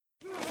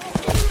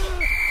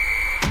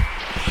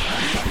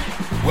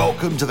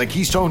Welcome to the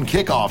Keystone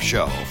Kickoff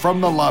Show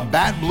from the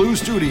Labatt Blue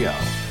Studio.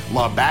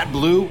 Labatt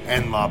Blue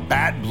and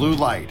Labatt Blue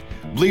Light.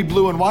 Bleed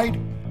blue and white,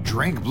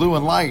 drink blue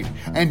and light.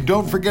 And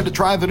don't forget to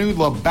try the new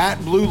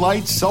Labatt Blue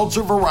Light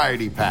Seltzer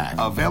Variety Pack.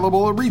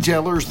 Available at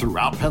retailers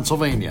throughout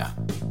Pennsylvania.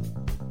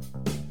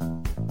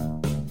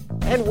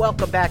 And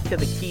welcome back to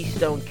the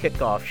Keystone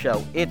Kickoff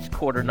Show. It's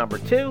quarter number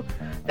 2.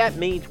 That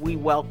means we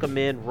welcome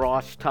in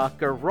Ross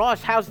Tucker.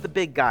 Ross, how's the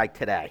big guy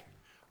today?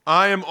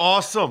 I am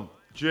awesome,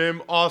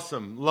 Jim.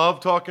 Awesome.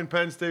 Love talking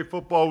Penn State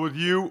football with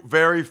you.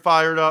 Very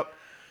fired up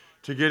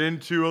to get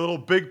into a little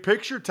big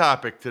picture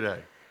topic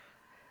today.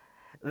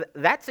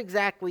 That's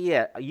exactly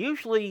it.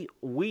 Usually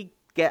we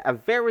get a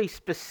very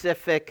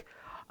specific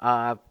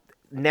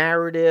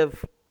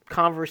narrative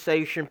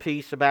conversation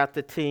piece about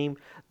the team.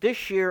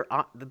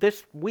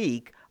 This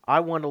week, I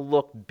want to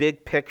look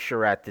big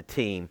picture at the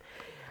team.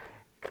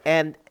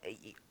 And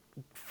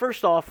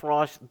first off,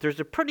 Ross, there's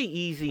a pretty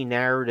easy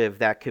narrative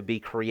that could be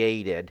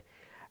created.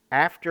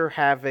 After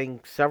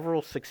having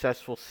several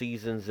successful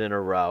seasons in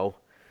a row,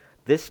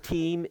 this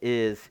team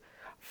is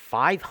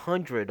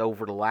 500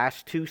 over the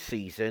last 2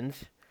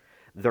 seasons.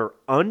 They're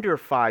under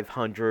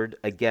 500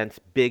 against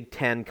Big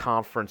Ten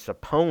conference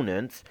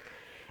opponents.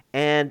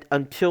 And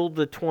until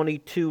the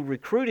 22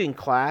 recruiting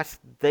class,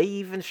 they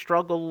even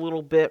struggle a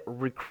little bit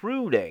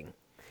recruiting.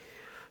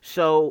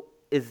 So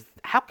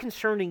how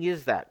concerning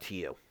is that to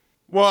you?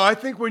 Well, I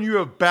think when you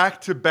have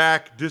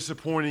back-to-back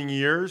disappointing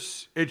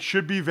years, it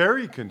should be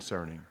very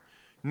concerning.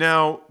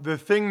 Now, the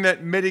thing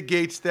that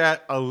mitigates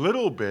that a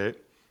little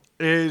bit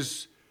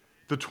is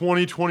the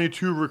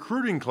 2022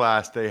 recruiting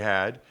class they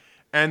had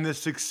and the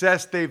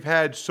success they've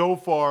had so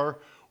far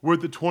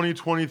with the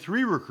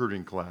 2023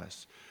 recruiting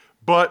class.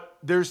 But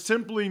there's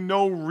simply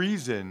no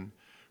reason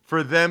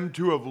for them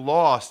to have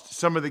lost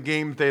some of the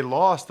games they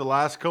lost the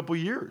last couple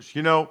years.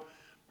 You know,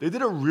 they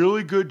did a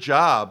really good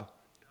job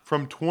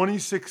from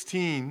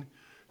 2016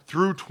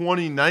 through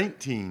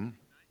 2019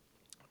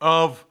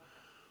 of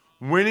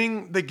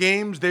winning the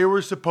games they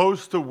were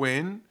supposed to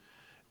win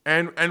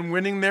and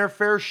winning their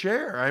fair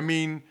share. I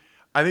mean,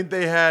 I think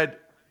they had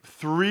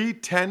 3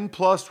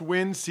 10-plus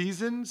win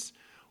seasons,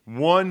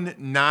 1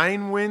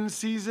 9-win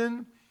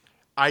season.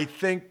 I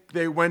think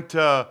they went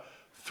to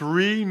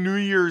 3 New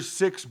Year's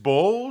 6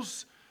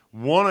 bowls,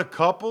 won a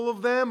couple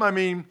of them. I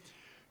mean,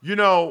 you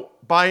know,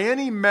 by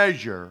any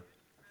measure,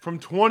 from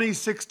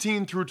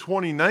 2016 through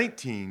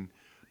 2019,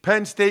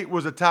 Penn State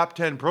was a top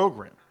 10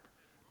 program.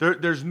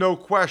 There's no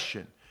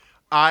question.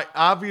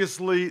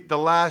 Obviously, the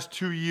last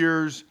 2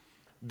 years,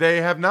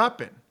 they have not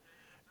been.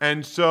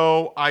 And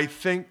so I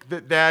think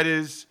that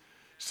is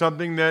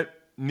something that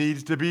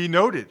needs to be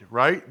noted,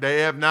 right? They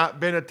have not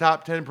been a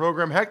top 10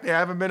 program. Heck, they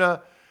haven't been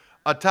a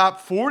top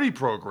 40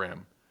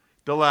 program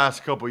the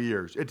last couple of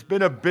years. It's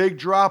been a big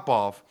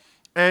drop-off.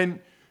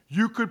 And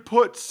you could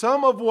put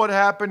some of what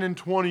happened in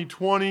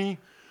 2020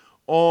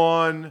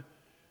 on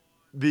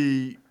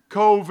the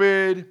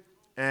COVID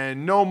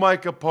and no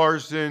Micah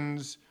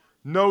Parsons,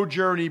 no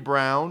Journey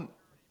Brown.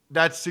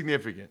 That's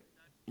significant,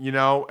 you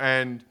know,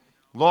 and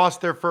lost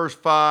their first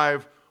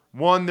 5,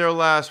 won their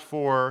last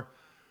 4.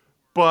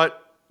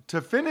 But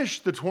to finish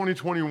the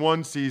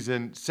 2021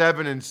 season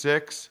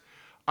 7-6,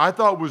 I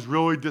thought was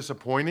really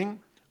disappointing,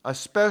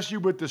 especially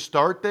with the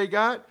start they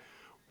got,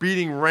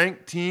 beating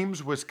ranked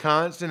teams,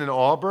 Wisconsin and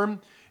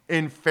Auburn.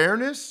 In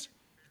fairness,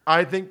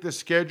 I think the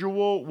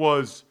schedule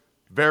was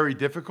very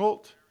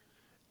difficult,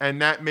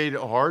 and that made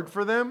it hard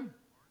for them.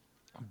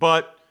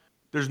 But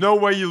there's no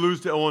way you lose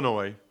to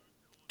Illinois.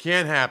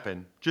 Can't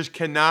happen. Just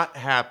cannot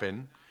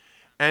happen.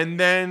 And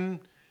then,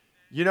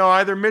 you know,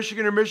 either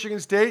Michigan or Michigan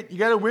State, you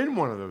got to win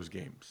one of those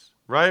games,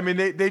 right? I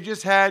mean, they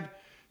just had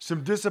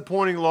some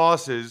disappointing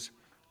losses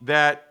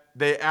that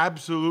they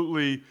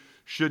absolutely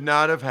should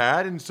not have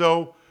had. And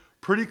so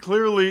pretty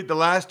clearly the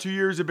last 2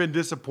 years have been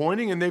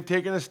disappointing, and they've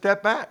taken a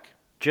step back.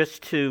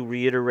 Just to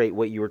reiterate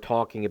what you were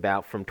talking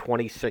about, from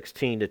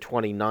 2016 to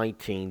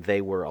 2019,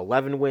 they were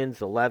 11 wins,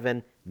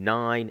 11,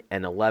 9,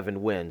 and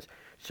 11 wins.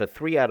 So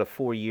 3 out of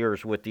 4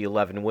 years with the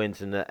 11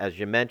 wins, and as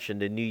you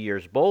mentioned, the New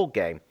Year's Bowl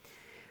game.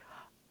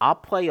 I'll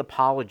play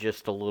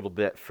apologist a little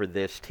bit for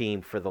this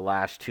team for the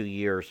last 2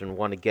 years and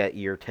want to get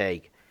your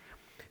take.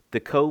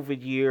 The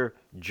COVID year,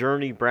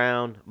 Journey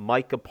Brown,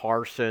 Micah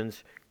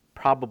Parsons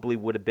probably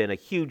would have been a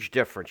huge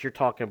difference. You're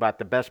talking about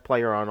the best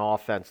player on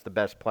offense, the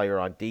best player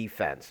on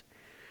defense.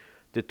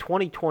 The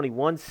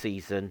 2021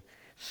 season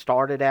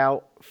started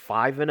out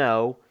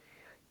 5-0.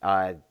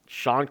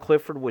 Sean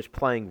Clifford was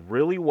playing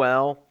really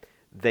well.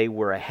 They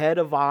were ahead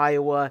of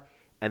Iowa,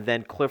 and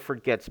then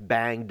Clifford gets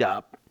banged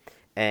up,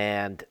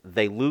 and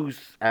they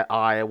lose at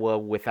Iowa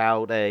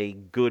without a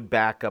good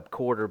backup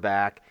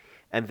quarterback.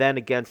 And then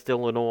against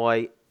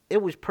Illinois,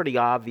 it was pretty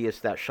obvious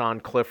that Sean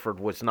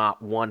Clifford was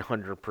not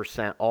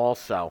 100%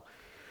 also.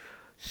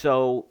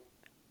 So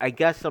I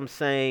guess I'm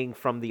saying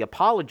from the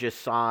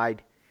apologist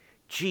side,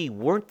 gee,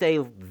 weren't they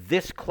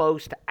this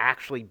close to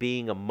actually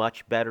being a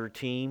much better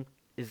team?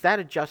 Is that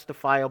a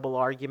justifiable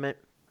argument?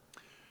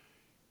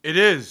 It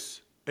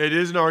is. It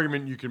is an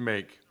argument you can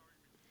make.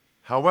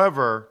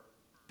 However,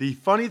 The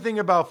funny thing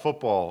about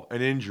football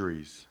and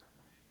injuries,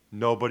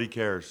 nobody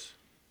cares.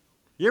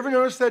 You ever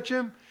notice that,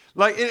 Jim?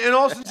 Like, in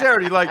all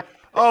sincerity, like,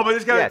 oh, but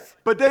this guy. Yes.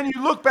 But then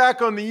you look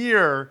back on the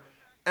year,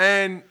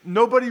 and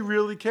nobody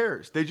really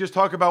cares. They just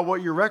talk about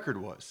what your record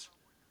was.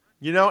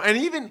 And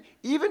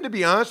even to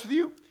be honest with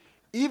you,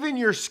 even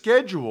your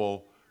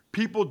schedule,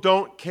 people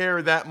don't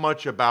care that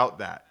much about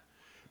that.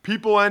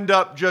 People end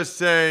up just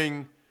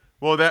saying,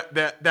 well,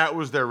 that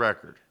was their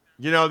record.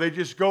 They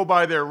just go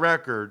by their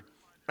record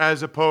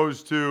as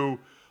opposed to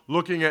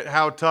looking at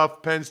how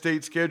tough Penn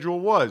State's schedule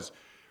was.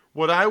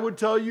 What I would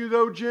tell you,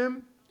 though,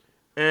 Jim,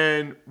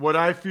 and what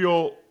I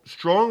feel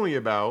strongly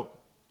about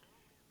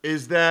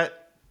is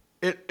that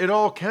it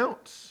all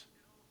counts.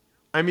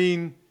 I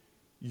mean,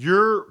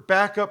 your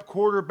backup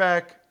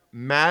quarterback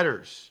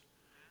matters.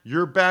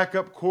 Your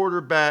backup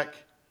quarterback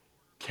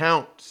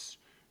counts.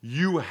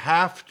 You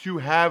have to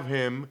have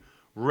him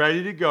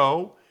ready to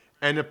go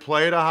and to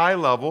play at a high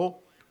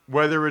level,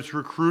 whether it's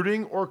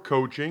recruiting or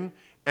coaching,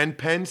 and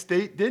Penn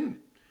State didn't.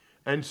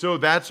 And so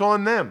that's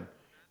on them.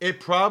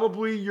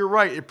 You're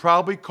right, it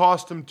probably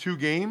cost them 2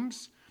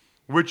 games,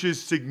 which is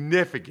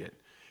significant.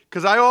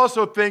 Because I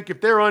also think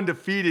if they're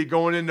undefeated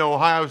going into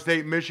Ohio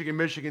State,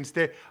 Michigan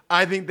State,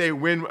 I think they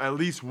win at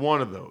least one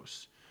of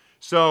those.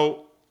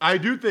 So I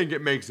do think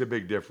it makes a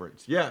big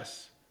difference.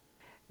 Yes.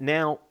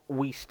 Now,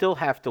 we still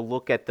have to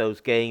look at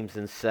those games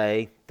and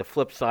say the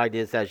flip side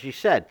is, as you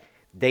said,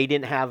 they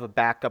didn't have a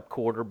backup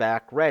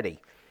quarterback ready.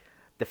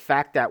 The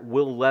fact that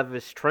Will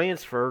Levis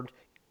transferred,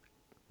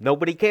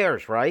 nobody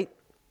cares, right?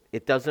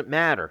 It doesn't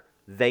matter.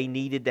 They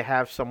needed to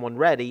have someone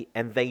ready,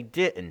 and they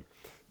didn't.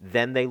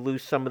 Then they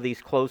lose some of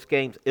these close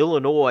games.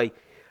 Illinois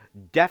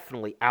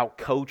definitely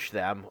outcoached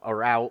them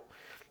or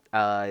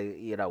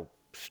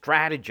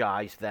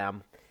strategized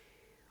them.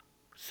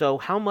 So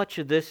how much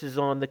of this is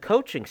on the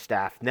coaching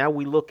staff? Now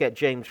we look at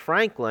James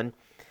Franklin.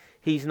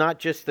 He's not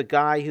just the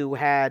guy who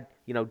had,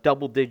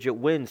 double-digit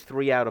wins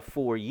 3 out of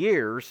 4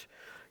 years.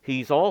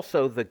 He's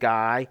also the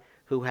guy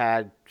who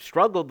had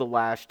struggled the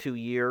last 2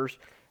 years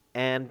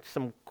and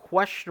some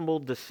questionable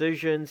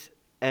decisions,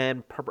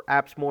 and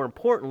perhaps more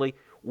importantly,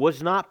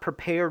 was not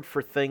prepared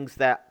for things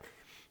that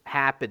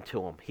happened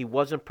to him. He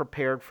wasn't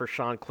prepared for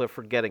Sean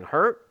Clifford getting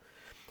hurt.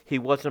 He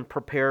wasn't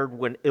prepared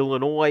when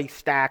Illinois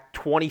stacked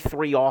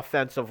 23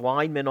 offensive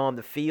linemen on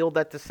the field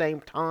at the same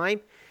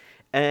time.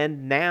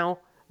 And now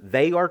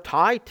they are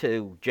tied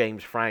to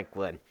James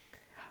Franklin.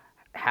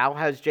 How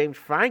has James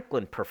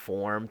Franklin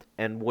performed,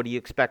 and what do you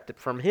expect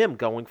from him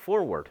going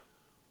forward?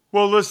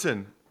 Well,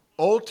 listen,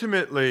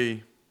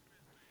 ultimately,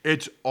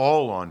 it's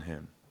all on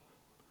him.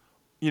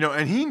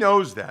 And he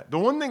knows that. The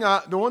one thing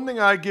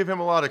I give him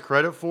a lot of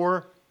credit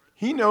for,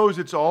 he knows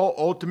it's all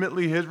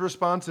ultimately his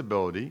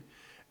responsibility.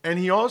 And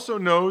he also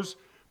knows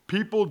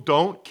people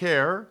don't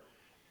care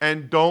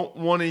and don't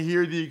want to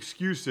hear the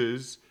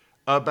excuses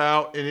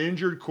about an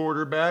injured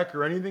quarterback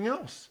or anything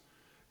else.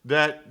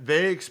 That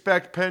they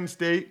expect Penn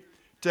State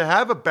to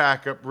have a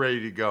backup ready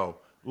to go,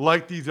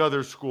 like these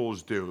other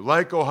schools do,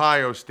 like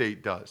Ohio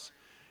State does.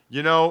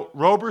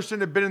 Roberson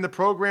had been in the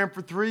program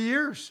for 3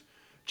 years.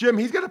 Jim,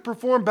 he's got to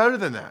perform better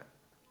than that.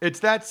 It's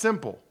that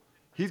simple.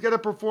 He's got to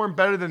perform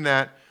better than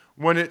that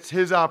when it's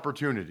his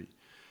opportunity.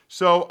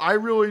 So I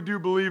really do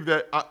believe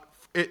that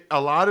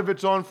a lot of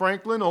it's on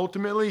Franklin.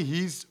 Ultimately,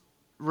 he's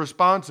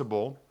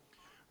responsible,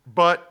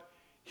 but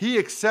he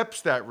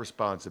accepts that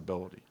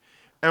responsibility.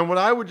 And what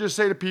I would just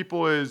say to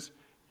people is,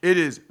 it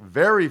is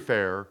very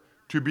fair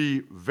to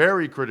be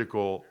very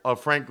critical of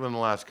Franklin the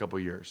last couple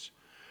of years.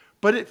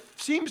 But it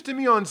seems to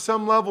me on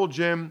some level,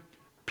 Jim,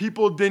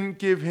 people didn't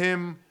give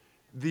him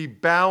the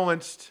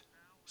balanced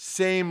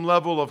same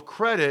level of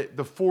credit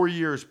the 4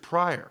 years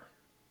prior.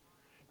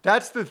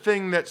 That's the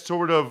thing that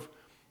sort of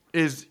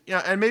is,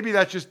 and maybe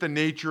that's just the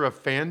nature of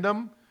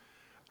fandom.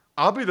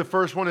 I'll be the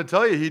first one to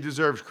tell you he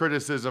deserves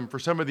criticism for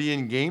some of the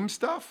in-game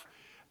stuff,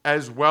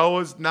 as well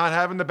as not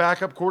having the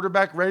backup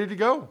quarterback ready to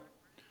go.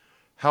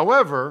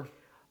 However,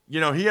 he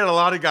had a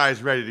lot of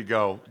guys ready to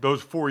go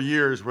those 4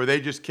 years where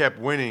they just kept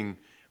winning,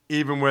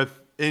 even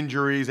with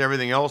injuries,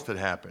 everything else that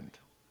happened.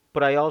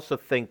 But I also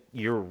think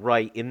you're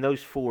right. In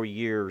those 4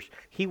 years,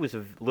 he was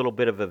a little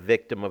bit of a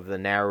victim of the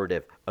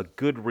narrative. A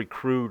good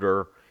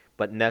recruiter,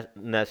 but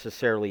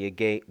necessarily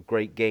a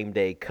great game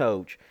day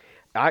coach.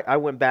 I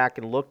went back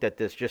and looked at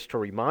this just to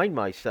remind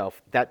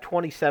myself. That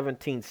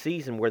 2017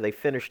 season where they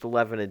finished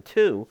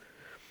 11-2,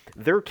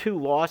 their 2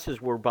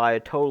 losses were by a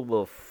total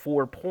of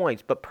 4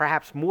 points. But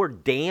perhaps more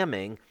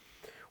damning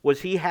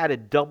was he had a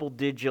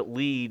double-digit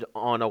lead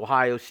on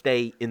Ohio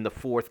State in the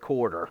fourth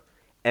quarter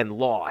and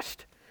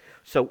lost.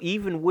 So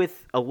even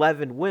with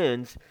 11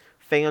 wins,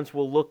 fans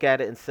will look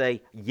at it and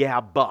say, yeah,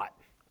 but,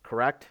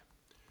 correct?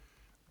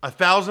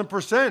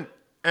 1,000%.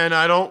 And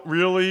I don't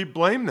really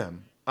blame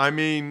them. I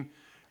mean,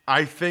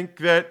 I think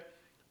that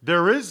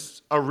there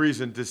is a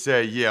reason to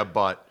say, yeah,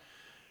 but,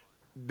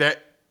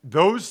 that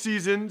those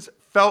seasons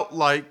felt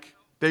like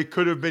they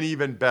could have been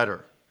even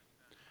better.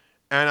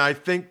 And I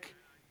think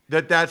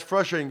that that's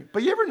frustrating.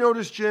 But you ever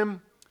notice,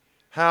 Jim,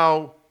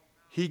 how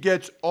he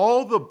gets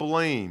all the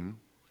blame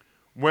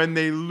when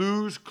they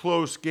lose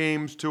close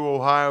games to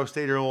Ohio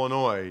State or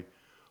Illinois,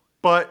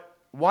 but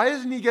why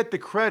doesn't he get the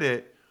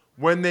credit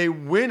when they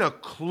win a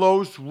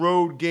close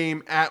road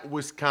game at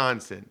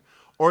Wisconsin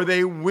or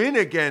they win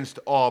against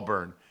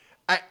Auburn?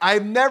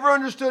 I've never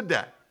understood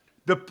that.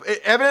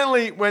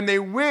 Evidently, when they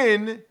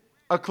win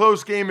a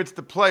close game, it's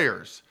the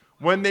players.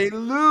 When they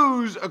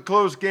lose a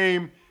close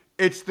game,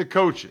 it's the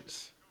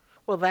coaches.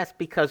 Well, that's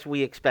because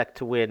we expect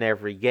to win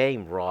every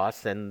game,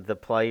 Ross, and the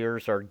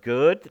players are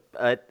good.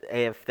 But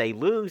if they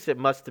lose, it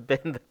must have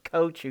been the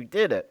coach who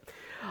did it.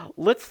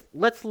 Let's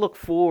look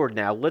forward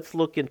now. Let's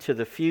look into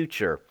the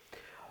future.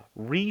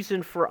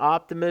 Reason for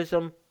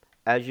optimism,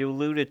 as you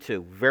alluded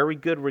to, very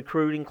good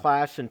recruiting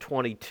class in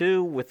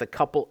 22 with a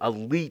couple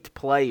elite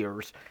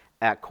players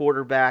at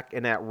quarterback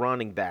and at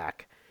running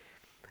back.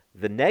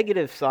 The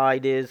negative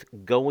side is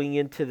going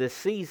into the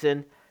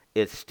season,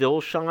 it's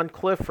still Sean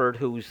Clifford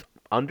who's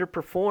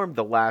underperformed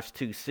the last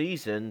 2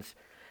 seasons,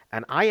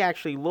 and I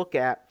actually look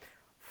at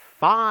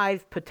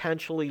 5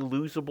 potentially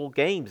losable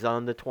games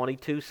on the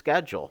 22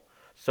 schedule.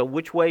 So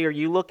which way are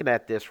you looking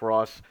at this,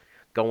 Ross,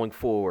 going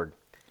forward?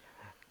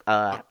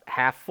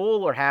 Half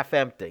full or half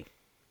empty?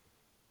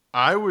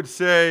 I would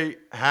say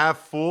half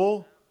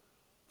full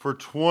for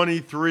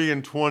 23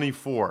 and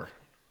 24.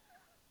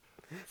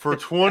 For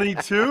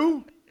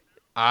 22,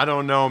 I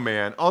don't know,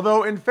 man.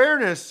 Although, in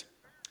fairness,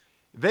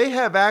 they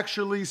have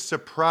actually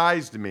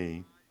surprised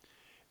me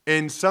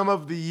in some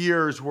of the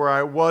years where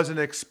I wasn't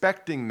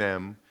expecting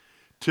them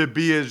to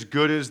be as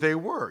good as they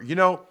were. You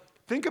know,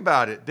 think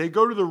about it. They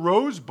go to the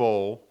Rose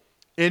Bowl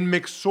in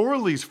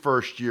McSorley's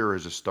first year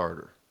as a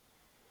starter.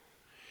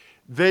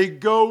 They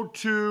go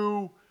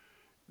to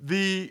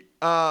the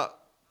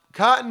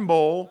Cotton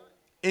Bowl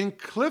in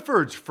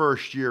Clifford's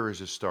first year as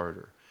a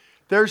starter.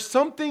 There's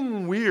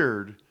something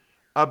weird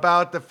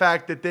about the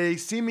fact that they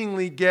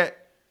seemingly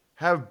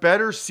have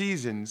better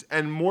seasons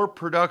and more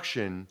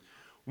production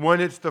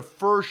when it's the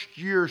first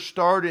year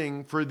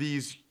starting for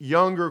these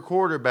younger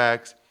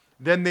quarterbacks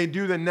than they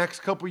do the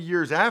next couple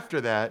years after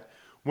that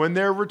when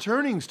they're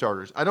returning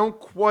starters. I don't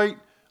quite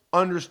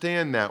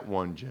understand that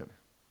one, Jim.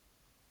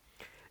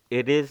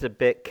 It is a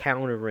bit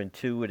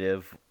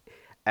counterintuitive,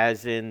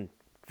 as in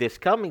this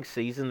coming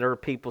season, there are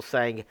people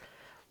saying,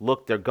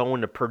 look, they're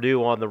going to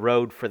Purdue on the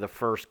road for the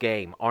first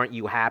game. Aren't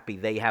you happy?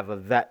 They have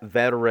a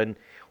veteran,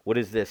 what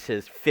is this,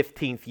 his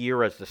 15th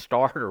year as the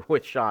starter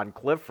with Sean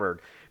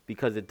Clifford,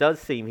 because it does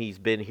seem he's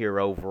been here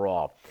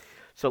overall.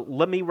 So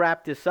let me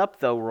wrap this up,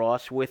 though,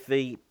 Ross, with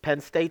the Penn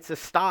State's a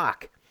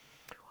stock.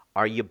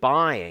 Are you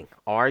buying?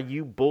 Are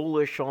you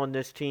bullish on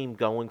this team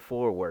going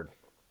forward?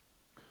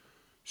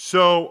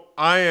 So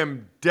I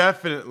am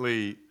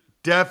definitely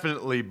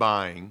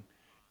buying.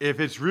 If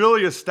it's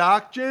really a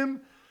stock,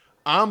 Jim,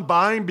 I'm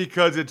buying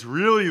because it's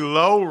really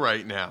low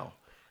right now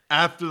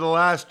after the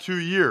last 2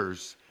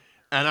 years.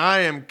 And I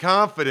am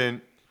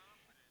confident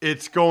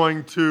it's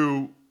going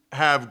to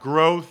have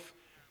growth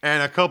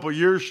and a couple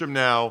years from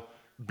now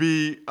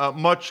be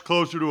much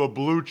closer to a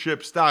blue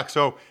chip stock.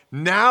 So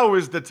now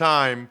is the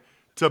time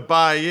to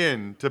buy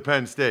in to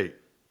Penn State.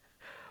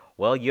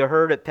 Well, you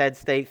heard it, Penn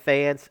State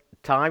fans.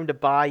 Time to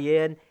buy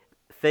in.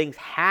 Things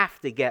have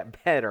to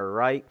get better,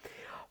 right?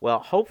 Well,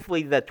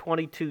 hopefully the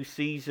 22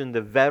 season,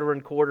 the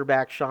veteran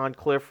quarterback Sean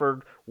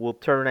Clifford will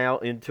turn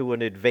out into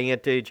an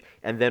advantage,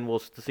 and then we'll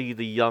see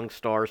the young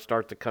stars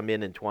start to come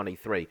in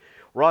 23.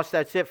 Ross,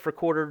 that's it for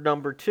quarter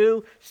number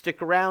 2.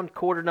 Stick around.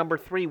 Quarter number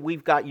 3,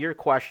 we've got your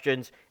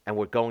questions, and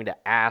we're going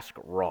to ask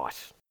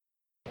Ross.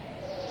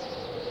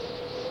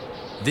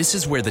 This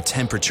is where the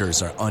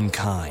temperatures are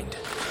unkind.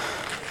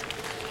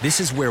 This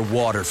is where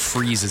water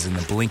freezes in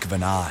the blink of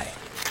an eye.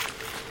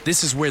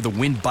 This is where the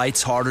wind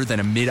bites harder than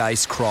a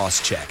mid-ice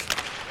cross-check.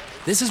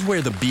 This is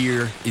where the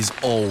beer is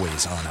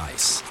always on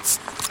ice.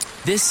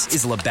 This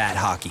is Labatt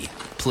Hockey,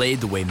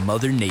 played the way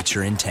Mother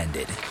Nature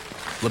intended.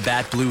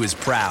 Labatt Blue is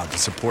proud to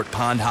support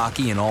pond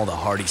hockey and all the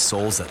hardy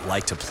souls that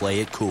like to play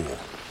it cool.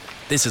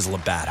 This is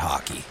Labatt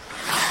Hockey.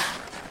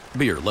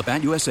 Beer,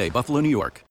 Labatt USA, Buffalo, New York.